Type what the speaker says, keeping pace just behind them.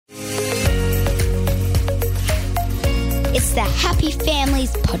Happy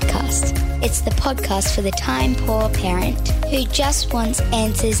Families Podcast. It's the podcast for the time-poor parent who just wants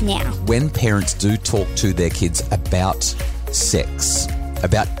answers now. When parents do talk to their kids about sex,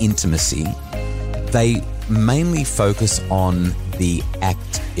 about intimacy, they mainly focus on the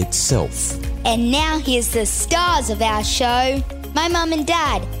act itself. And now here's the stars of our show, my mum and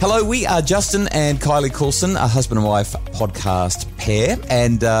dad. Hello, we are Justin and Kylie Coulson, a husband and wife podcast pair,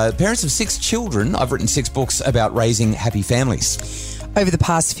 and parents of 6 children. I've written 6 books about raising happy families. Over the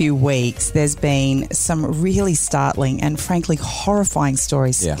past few weeks, there's been some really startling and frankly horrifying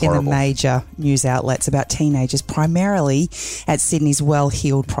stories in the major news outlets about teenagers, primarily at Sydney's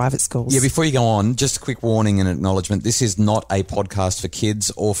well-heeled private schools. Yeah, before you go on, just a quick warning and acknowledgement. This is not a podcast for kids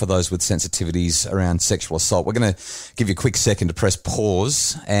or for those with sensitivities around sexual assault. We're going to give you a quick second to press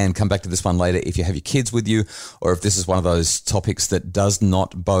pause and come back to this one later if you have your kids with you, or if this is one of those topics that does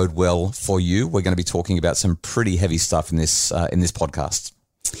not bode well for you. We're going to be talking about some pretty heavy stuff in this podcast.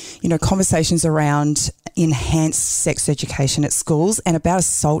 You know, conversations around enhanced sex education at schools and about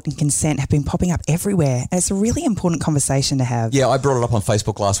assault and consent have been popping up everywhere. And it's a really important conversation to have. Yeah, I brought it up on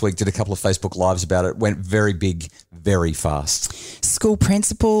Facebook last week, did a couple of Facebook Lives about it, went very big, very fast. School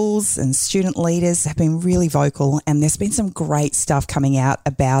principals and student leaders have been really vocal, and there's been some great stuff coming out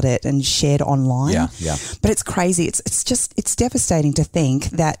about it and shared online. Yeah. But it's crazy. It's devastating to think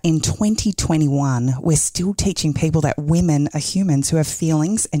that in 2021, we're still teaching people that women are humans who have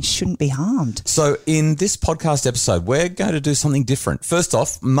feelings and shouldn't be harmed. So in this podcast episode, we're going to do something different. First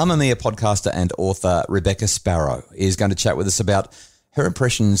off, Mamma Mia podcaster and author Rebecca Sparrow is going to chat with us about her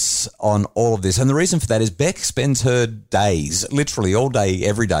impressions on all of this. And the reason for that is Beck spends her days, literally all day,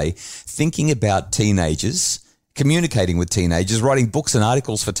 every day, thinking about teenagers, communicating with teenagers, writing books and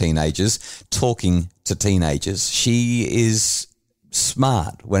articles for teenagers, talking to teenagers. She is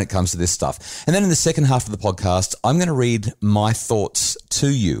smart when it comes to this stuff. And then in the second half of the podcast, I'm going to read my thoughts to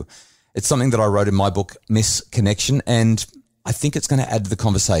you. It's something that I wrote in my book, Miss Connection, and I think it's going to add to the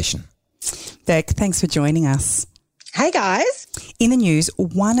conversation. Beck, thanks for joining us. Hey, guys. In the news,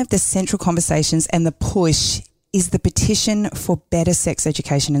 one of the central conversations and the push is the petition for better sex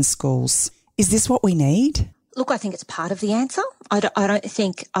education in schools. Is this what we need? Look, I think it's part of the answer. I don't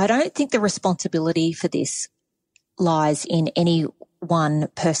think the responsibility for this lies in any one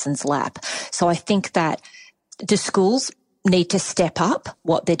person's lap. So I think that the schools need to step up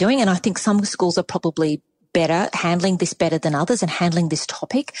what they're doing. And I think some schools are probably handling this better than others and handling this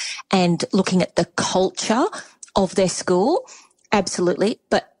topic and looking at the culture of their school. Absolutely.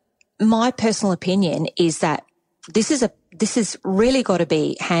 But my personal opinion is that this is really got to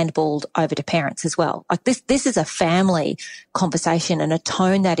be handballed over to parents as well. Like this is a family conversation and a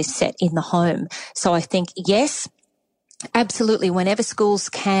tone that is set in the home. So I think, yes, absolutely, whenever schools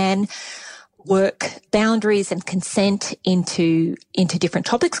can work boundaries and consent into different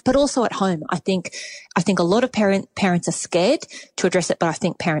topics, but also at home. I think a lot of parents are scared to address it, but I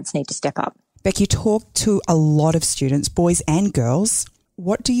think parents need to step up. Beck, you talk to a lot of students, boys and girls.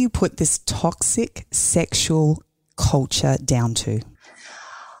 What do you put this toxic sexual culture down to?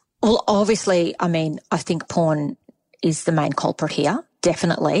 Well, obviously, I think porn is the main culprit here.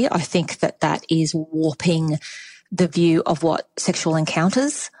 Definitely. I think that is warping the view of what sexual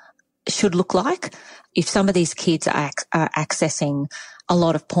encounters should look like. If some of these kids are accessing a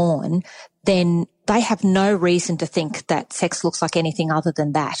lot of porn, then they have no reason to think that sex looks like anything other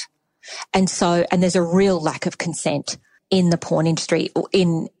than that. And there's a real lack of consent in the porn industry, or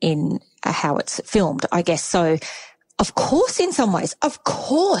in how it's filmed, I guess. So, of course, in some ways,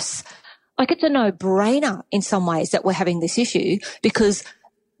 like it's a no-brainer in some ways that we're having this issue, because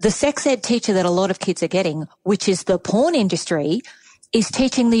the sex ed teacher that a lot of kids are getting, which is the porn industry, is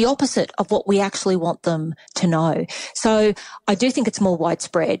teaching the opposite of what we actually want them to know. So I do think it's more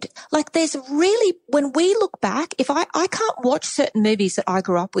widespread. Like there's really, when we look back, if I can't watch certain movies that I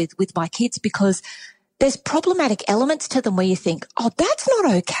grew up with my kids because there's problematic elements to them where you think, oh, that's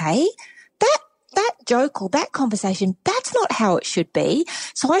not okay. That joke or that conversation, that's not how it should be.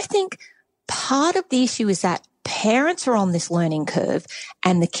 So I think part of the issue is that parents are on this learning curve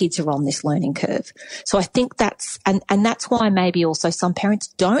and the kids are on this learning curve. So I think that's why maybe also some parents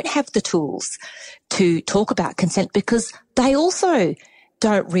don't have the tools to talk about consent, because they also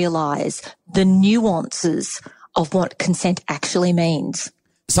don't realize the nuances of what consent actually means.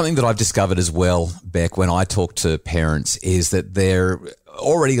 Something that I've discovered as well, Beck, when I talk to parents is that they're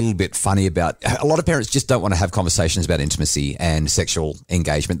already a little bit funny about a lot of parents just don't want to have conversations about intimacy and sexual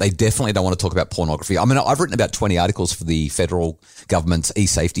engagement. They definitely don't want to talk about pornography. I mean, I've written about 20 articles for the federal government's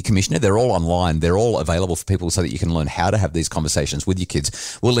e-safety commissioner. They're all online. They're all available for people so that you can learn how to have these conversations with your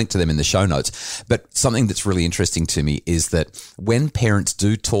kids. We'll link to them in the show notes. But something that's really interesting to me is that when parents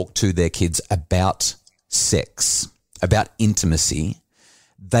do talk to their kids about sex, about intimacy,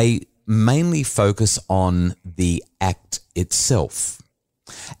 they mainly focus on the act itself.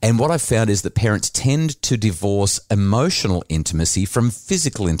 And what I've found is that parents tend to divorce emotional intimacy from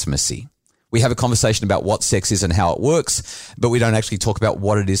physical intimacy. We have a conversation about what sex is and how it works, but we don't actually talk about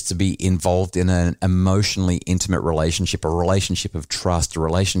what it is to be involved in an emotionally intimate relationship, a relationship of trust, a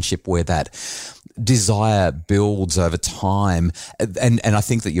relationship where that desire builds over time. And I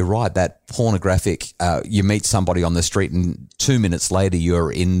think that you're right, that pornographic, you meet somebody on the street and 2 minutes later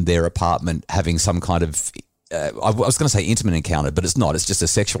you're in their apartment having some kind of I was going to say intimate encounter, but it's not. It's just a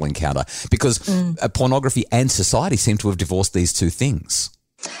sexual encounter because pornography and society seem to have divorced these two things.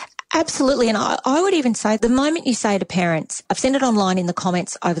 Absolutely. And I would even say the moment you say to parents, I've seen it online in the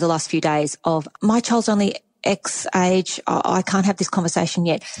comments over the last few days of my child's only X age, I can't have this conversation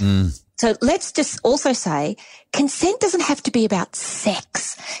yet. So let's just also say consent doesn't have to be about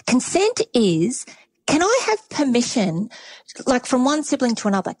sex. Consent is, can I have permission, like from one sibling to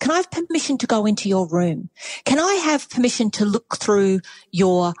another? Can I have permission to go into your room? Can I have permission to look through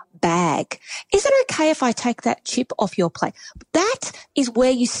your bag? Is it okay if I take that chip off your plate? That is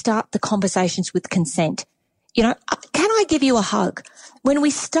where you start the conversations with consent. You know, can I give you a hug? When we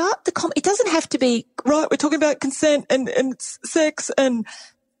start it doesn't have to be, right, we're talking about consent and sex, and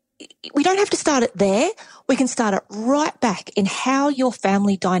we don't have to start it there. We can start it right back in how your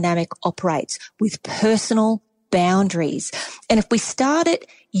family dynamic operates with personal boundaries. And if we start it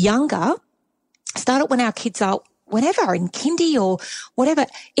younger, start it when our kids are whenever, in kindy or whatever,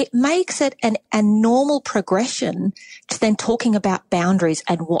 it makes it a normal progression to then talking about boundaries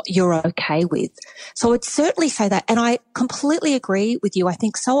and what you're okay with. So I'd certainly say that. And I completely agree with you. I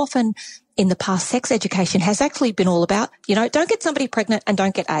think so often in the past, sex education has actually been all about, you know, don't get somebody pregnant and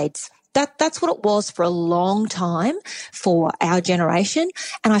don't get AIDS. That's what it was for a long time for our generation.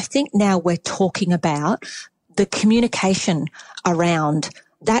 And I think now we're talking about the communication around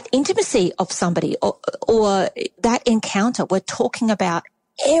that intimacy of somebody or that encounter. We're talking about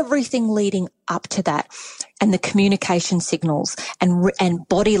everything leading up to that and the communication signals and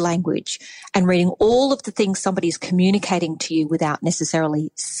body language and reading all of the things somebody's communicating to you without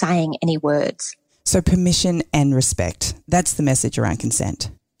necessarily saying any words. So permission and respect. That's the message around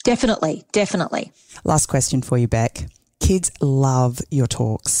consent. Definitely, definitely. Last question for you, Beck. Kids love your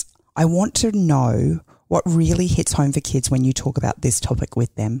talks. I want to know what really hits home for kids when you talk about this topic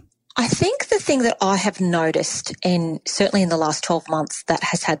with them. I think the thing that I have noticed certainly in the last 12 months that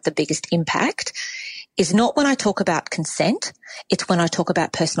has had the biggest impact is not when I talk about consent, it's when I talk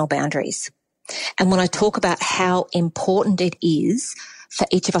about personal boundaries. And when I talk about how important it is for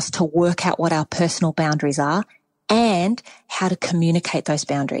each of us to work out what our personal boundaries are and how to communicate those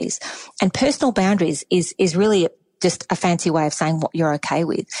boundaries. And personal boundaries is really just a fancy way of saying what you're okay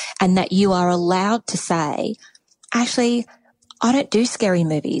with, and that you are allowed to say, actually, I don't do scary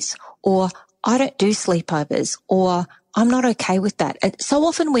movies, or I don't do sleepovers, or I'm not okay with that. And so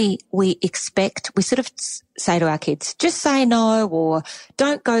often we sort of say to our kids, just say no or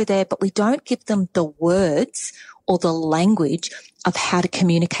don't go there, but we don't give them the words or the language of how to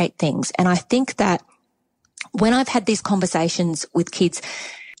communicate things. And I think that when I've had these conversations with kids,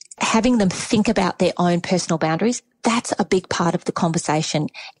 having them think about their own personal boundaries, that's a big part of the conversation.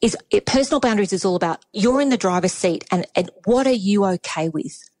 Personal boundaries is all about you're in the driver's seat and what are you okay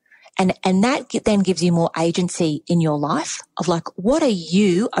with? And that then gives you more agency in your life of like, what are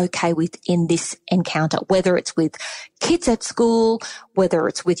you okay with in this encounter? Whether it's with kids at school, whether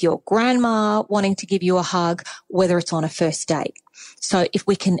it's with your grandma wanting to give you a hug, whether it's on a first date. So if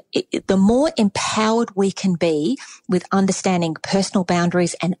we can, the more empowered we can be with understanding personal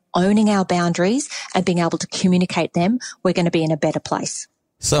boundaries and owning our boundaries and being able to communicate them, we're going to be in a better place.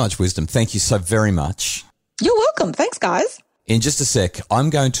 So much wisdom. Thank you so very much. You're welcome. Thanks, guys. In just a sec, I'm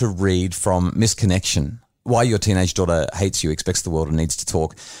going to read from Misconnection, Why Your Teenage Daughter Hates You, Expects the World and Needs to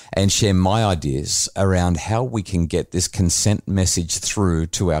Talk, and share my ideas around how we can get this consent message through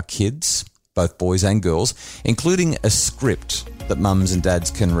to our kids, both boys and girls, including a script that mums and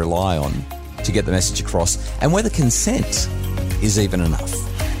dads can rely on to get the message across, and whether consent is even enough.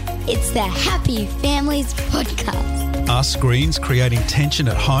 It's the Happy Families Podcast. Are screens creating tension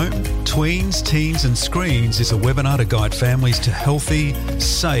at home? Tweens, Teens and Screens is a webinar to guide families to healthy,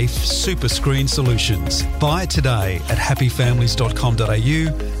 safe super screen solutions. Buy it today at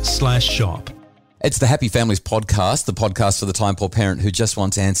happyfamilies.com.au/shop. It's the Happy Families Podcast, the podcast for the time-poor parent who just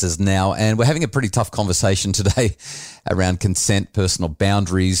wants answers now. And we're having a pretty tough conversation today around consent, personal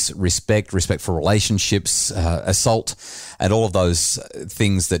boundaries, respect for relationships, assault, and all of those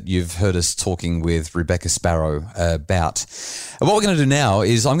things that you've heard us talking with Rebecca Sparrow about. And what we're going to do now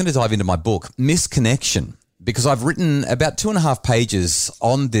is I'm going to dive into my book, Misconnection, because I've written about 2.5 pages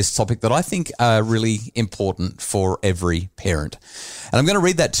on this topic that I think are really important for every parent. And I'm going to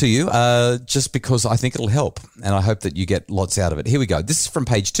read that to you just because I think it'll help, and I hope that you get lots out of it. Here we go. This is from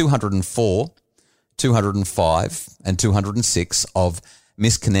page 204, 205, and 206 of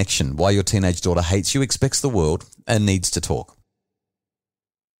Misconnection, Why Your Teenage Daughter Hates You, Expects the World, and Needs to Talk.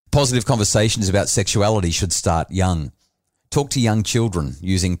 Positive conversations about sexuality should start young. Talk to young children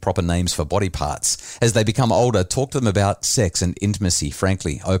using proper names for body parts. As they become older, talk to them about sex and intimacy,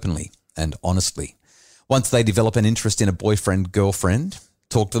 frankly, openly, and honestly. Once they develop an interest in a boyfriend, girlfriend,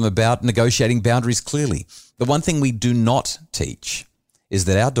 talk to them about negotiating boundaries clearly. The one thing we do not teach is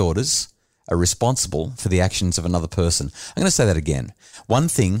that our daughters are responsible for the actions of another person. I'm going to say that again. One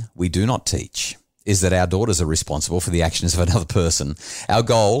thing we do not teach is that our daughters are responsible for the actions of another person. Our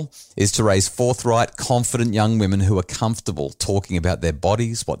goal is to raise forthright, confident young women who are comfortable talking about their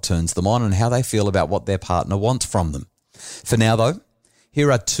bodies, what turns them on, and how they feel about what their partner wants from them. For now, though,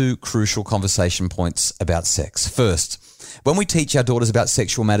 here are 2 crucial conversation points about sex. First, when we teach our daughters about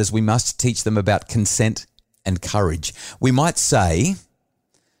sexual matters, we must teach them about consent and courage. We might say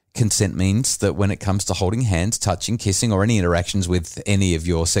consent means that when it comes to holding hands, touching, kissing, or any interactions with any of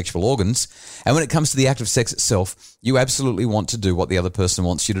your sexual organs, and when it comes to the act of sex itself, you absolutely want to do what the other person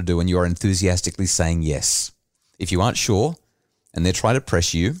wants you to do, and you are enthusiastically saying yes. If you aren't sure and they're trying to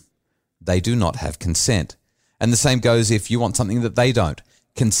pressure you, they do not have consent. And the same goes if you want something that they don't.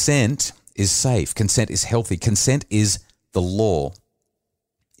 Consent is safe. Consent is healthy. Consent is the law.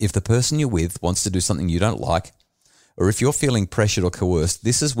 If the person you're with wants to do something you don't like, or if you're feeling pressured or coerced,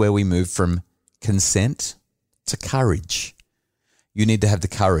 this is where we move from consent to courage. You need to have the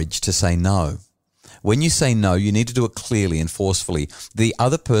courage to say no. When you say no, you need to do it clearly and forcefully. The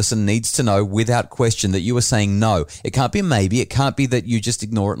other person needs to know without question that you are saying no. It can't be a maybe. It can't be that you just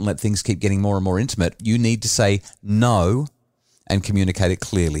ignore it and let things keep getting more and more intimate. You need to say no and communicate it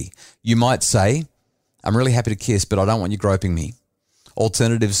clearly. You might say, I'm really happy to kiss, but I don't want you groping me.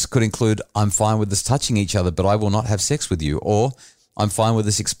 Alternatives could include, I'm fine with us touching each other, but I will not have sex with you. Or, I'm fine with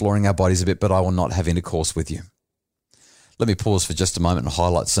us exploring our bodies a bit, but I will not have intercourse with you. Let me pause for just a moment and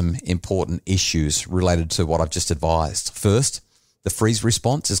highlight some important issues related to what I've just advised. First, the freeze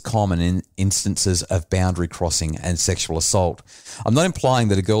response is common in instances of boundary crossing and sexual assault. I'm not implying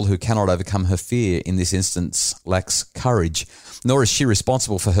that a girl who cannot overcome her fear in this instance lacks courage, nor is she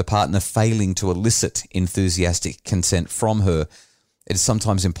responsible for her partner failing to elicit enthusiastic consent from her. It is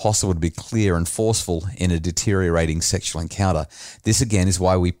sometimes impossible to be clear and forceful in a deteriorating sexual encounter. This again is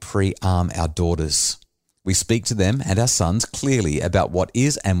why we pre-arm our daughters. We speak to them and our sons clearly about what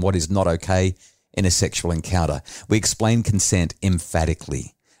is and what is not okay in a sexual encounter. We explain consent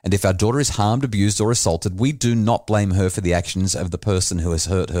emphatically. And if our daughter is harmed, abused, or assaulted, we do not blame her for the actions of the person who has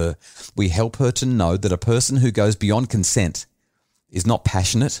hurt her. We help her to know that a person who goes beyond consent is not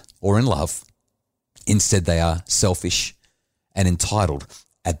passionate or in love. Instead, they are selfish and entitled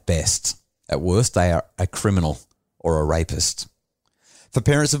at best. At worst, they are a criminal or a rapist. For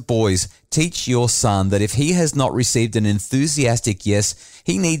parents of boys, teach your son that if he has not received an enthusiastic yes,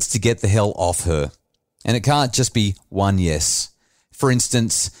 he needs to get the hell off her. And it can't just be one yes. For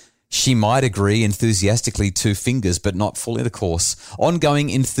instance, she might agree enthusiastically to fingers but not full intercourse. Ongoing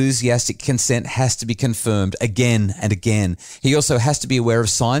enthusiastic consent has to be confirmed again and again. He also has to be aware of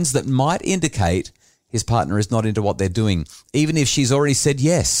signs that might indicate his partner is not into what they're doing, even if she's already said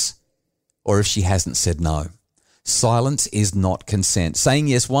yes, or if she hasn't said no. Silence is not consent. Saying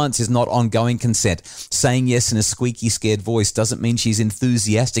yes once is not ongoing consent. Saying yes in a squeaky, scared voice doesn't mean she's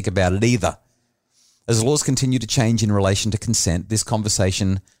enthusiastic about it either. As laws continue to change in relation to consent, this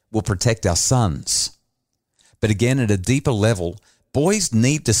conversation will protect our sons. But again, at a deeper level, boys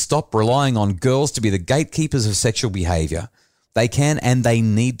need to stop relying on girls to be the gatekeepers of sexual behavior. They can and they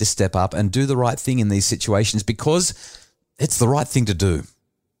need to step up and do the right thing in these situations because it's the right thing to do.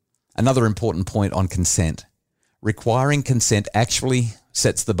 Another important point on consent. Requiring consent actually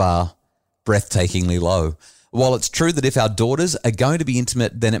sets the bar breathtakingly low. While it's true that if our daughters are going to be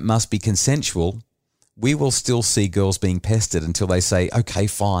intimate, then it must be consensual, we will still see girls being pestered until they say, okay,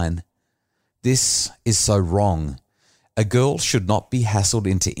 fine. This is so wrong. A girl should not be hassled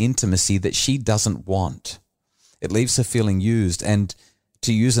into intimacy that she doesn't want. It leaves her feeling used, and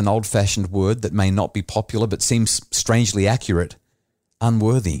to use an old-fashioned word that may not be popular but seems strangely accurate,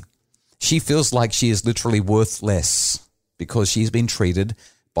 unworthy. She feels like she is literally worth less because she's been treated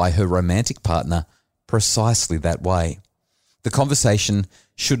by her romantic partner precisely that way. The conversation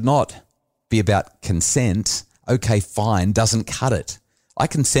should not be about consent. Okay, fine, doesn't cut it. I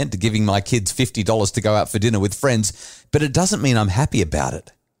consent to giving my kids $50 to go out for dinner with friends, but it doesn't mean I'm happy about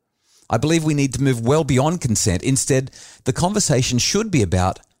it. I believe we need to move well beyond consent. Instead, the conversation should be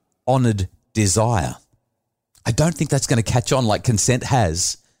about honoured desire. I don't think that's going to catch on like consent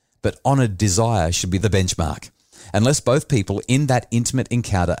has, but honoured desire should be the benchmark. Unless both people in that intimate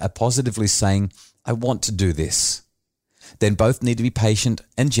encounter are positively saying, I want to do this, then both need to be patient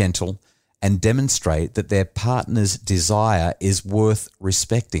and gentle and demonstrate that their partner's desire is worth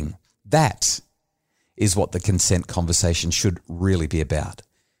respecting. That is what the consent conversation should really be about.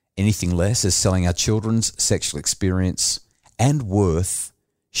 Anything less is selling our children's sexual experience and worth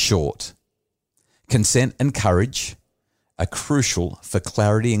short. Consent and courage are crucial for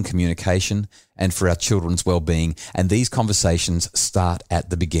clarity and communication and for our children's well-being, and these conversations start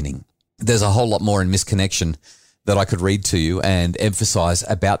at the beginning. There's a whole lot more in Misconnection that I could read to you and emphasize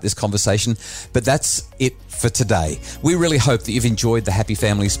about this conversation, but that's it for today. We really hope that you've enjoyed the Happy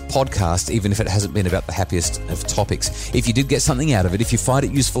Families podcast, even if it hasn't been about the happiest of topics. If you did get something out of it, if you find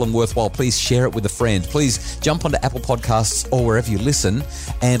it useful and worthwhile, please share it with a friend. Please jump onto Apple Podcasts or wherever you listen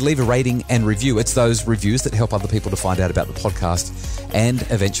and leave a rating and review. It's those reviews that help other people to find out about the podcast and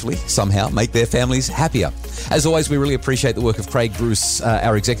eventually somehow make their families happier. As always, we really appreciate the work of Craig Bruce,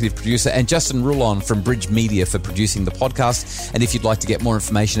 our executive producer, and Justin Rulon from Bridge Media for producing the podcast. And if you'd like to get more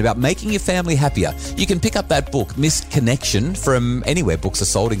information about making your family happier, you can pick up that book, Misconnection, from anywhere books are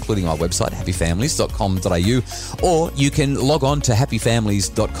sold, including our website, happyfamilies.com.au, or you can log on to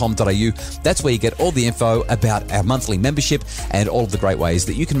happyfamilies.com.au. That's where you get all the info about our monthly membership and all of the great ways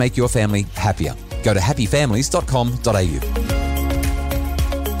that you can make your family happier. Go to happyfamilies.com.au.